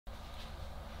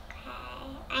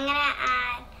I'm gonna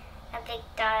add a big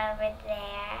dot over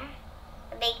there,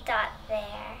 a big dot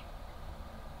there,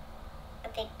 a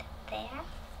big dot there,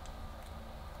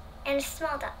 and a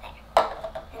small dot there.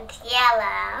 And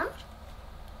yellow,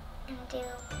 and do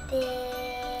big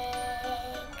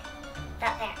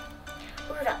dot there.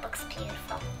 Ooh, that looks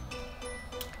beautiful.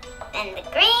 Then the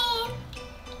green.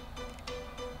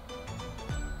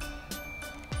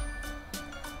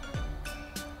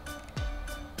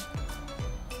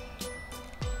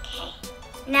 Okay,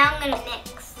 now I'm gonna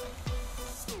mix.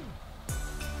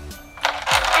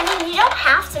 I mean, you don't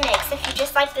have to mix. If you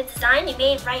just like the design you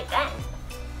made right then.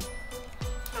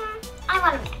 I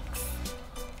want to mix.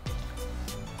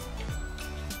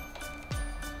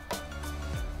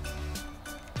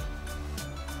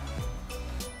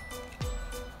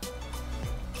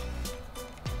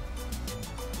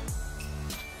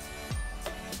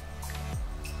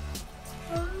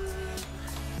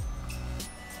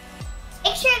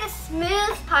 Make sure the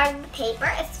smooth part of the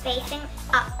paper is facing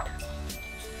up.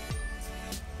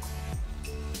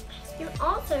 You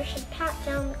also should pat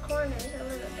down the corners a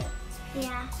little bit.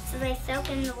 Yeah, so they soak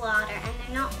in the water and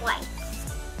they're not white.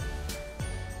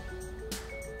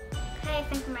 Okay, I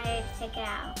think I'm ready to take it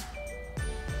out.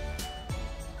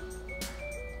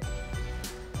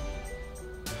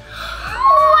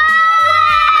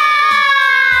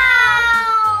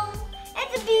 Wow!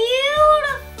 It's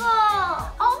beautiful!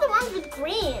 All the ones with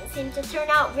green seem to turn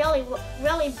out really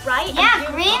bright. Yeah,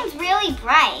 green's really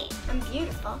bright and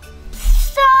beautiful.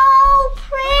 So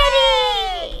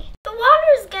pretty! The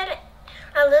water's getting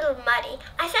a little muddy.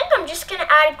 I think I'm just gonna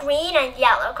add green and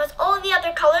yellow because all the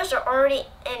other colors are already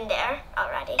in there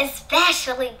already.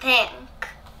 Especially pink.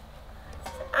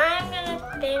 So I'm gonna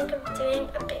think of doing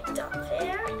a big dot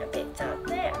there, a big dot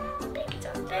there, a big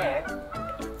dot there, a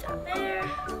big dot there.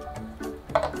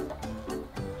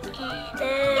 And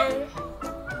then,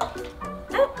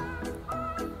 oh.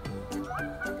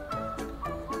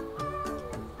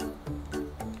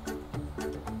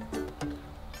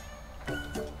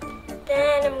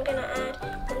 Then I'm gonna add,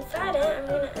 inside it, I'm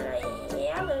gonna add a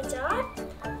yellow dot,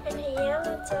 and a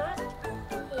yellow dot,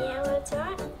 yellow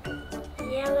dot,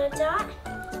 yellow dot.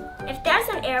 If there's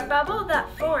an air bubble that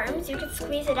forms, you could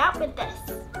squeeze it out with this.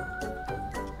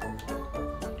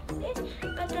 See?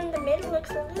 But then the middle looks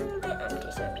a little bit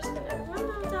empty, so I'm just gonna add one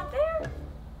little dot there.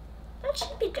 That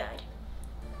should be good.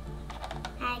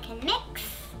 I can mix.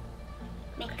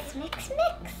 Mix, mix,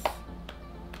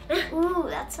 mix. Ooh,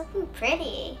 that's looking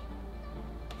pretty.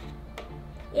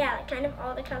 Yeah, like kind of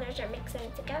all the colors are mixing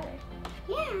together.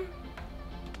 Yeah.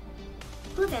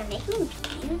 Ooh, they're making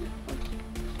beautiful.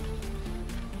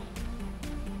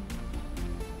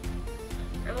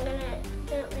 I'm gonna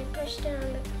gently push down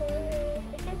the corner.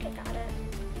 I think I got it.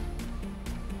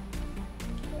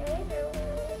 Right now.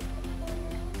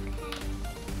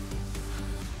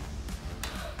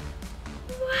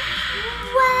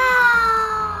 Wow!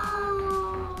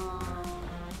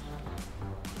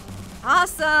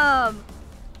 Awesome!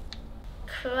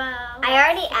 Cool. I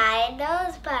already added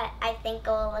those, but I think it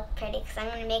will look pretty because I'm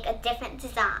going to make a different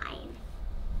design.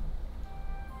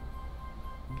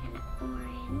 Kind of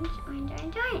orange, orange,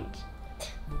 orange, orange.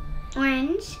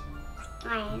 Orange,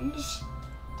 orange,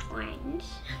 orange.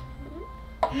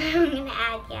 Now I'm going to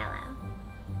add yellow.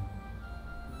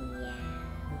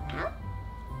 Yellow.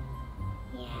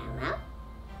 Yellow.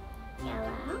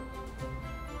 Yellow.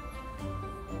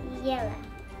 Yellow.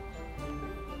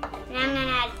 Now I'm going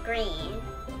to add green.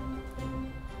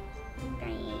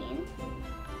 Green.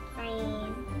 Green.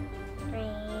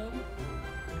 Green.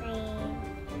 Green.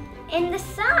 And the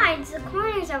sides, the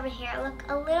corners over here look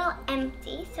a little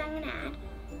empty, so I'm going to add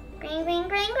green, green,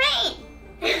 green,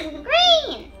 green.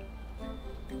 Green!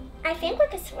 I think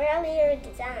like a swirlier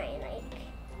design, like,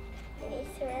 can you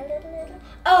swirl it a little?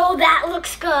 Oh, that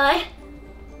looks good.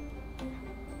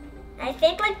 I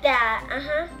think like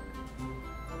that,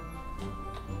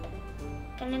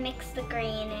 Gonna mix the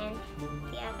green and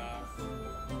the others.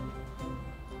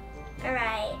 All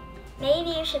right,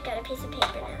 maybe you should get a piece of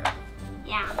paper now.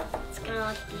 Yeah, it's gonna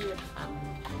look beautiful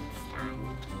this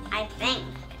time. I think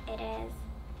it is.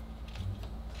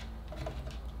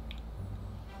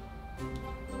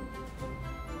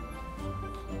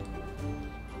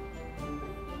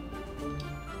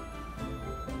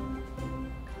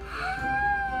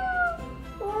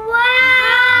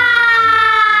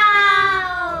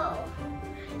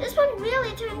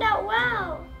 Turned out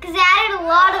wow. Because it added a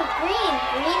lot of green.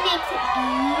 Green makes it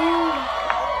beautiful.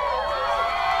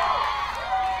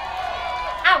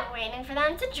 I'm waiting for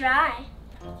them to dry.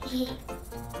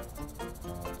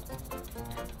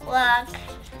 Look,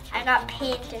 I got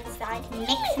paint inside.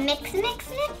 Mix, mix, mix,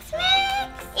 mix,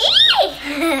 mix. Eee!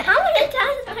 How many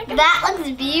times have I got? That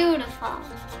looks beautiful.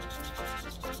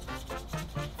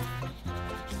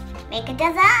 Make a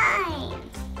design.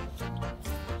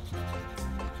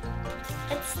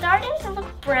 It's starting to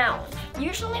look brown.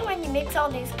 Usually when you mix all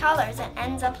these colors, it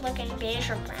ends up looking beige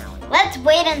or brown. Let's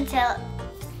wait until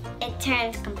it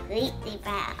turns completely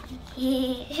brown.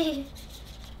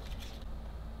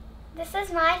 This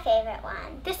is my favorite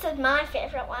one. This is my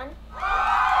favorite one.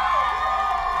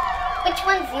 Which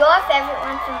one's your favorite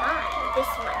one for mine? This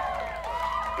one.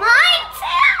 Mine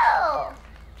too!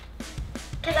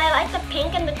 Because I like the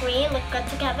pink and the green look good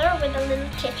together with a little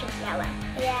touch of yellow.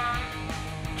 Yeah.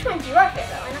 Which one's your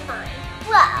favorite one of mine?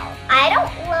 Well, I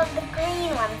don't love the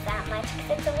green ones that much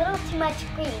because it's a little too much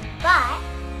green, but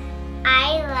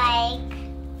I like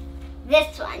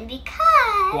this one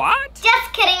because... What?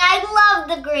 Just kidding, I love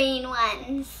the green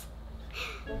ones.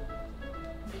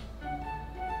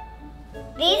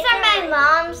 These are my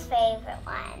mom's favorite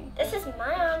one. This is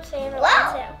my mom's favorite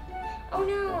one too. Oh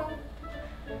no.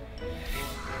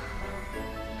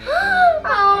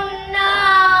 Oh no!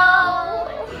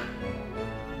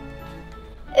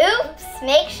 Oops,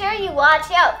 make sure you watch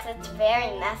out because it's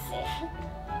very messy.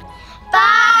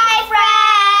 Bye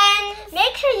friends!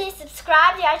 Make sure you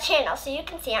subscribe to our channel so you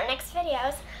can see our next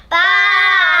videos.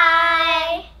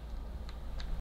 Bye!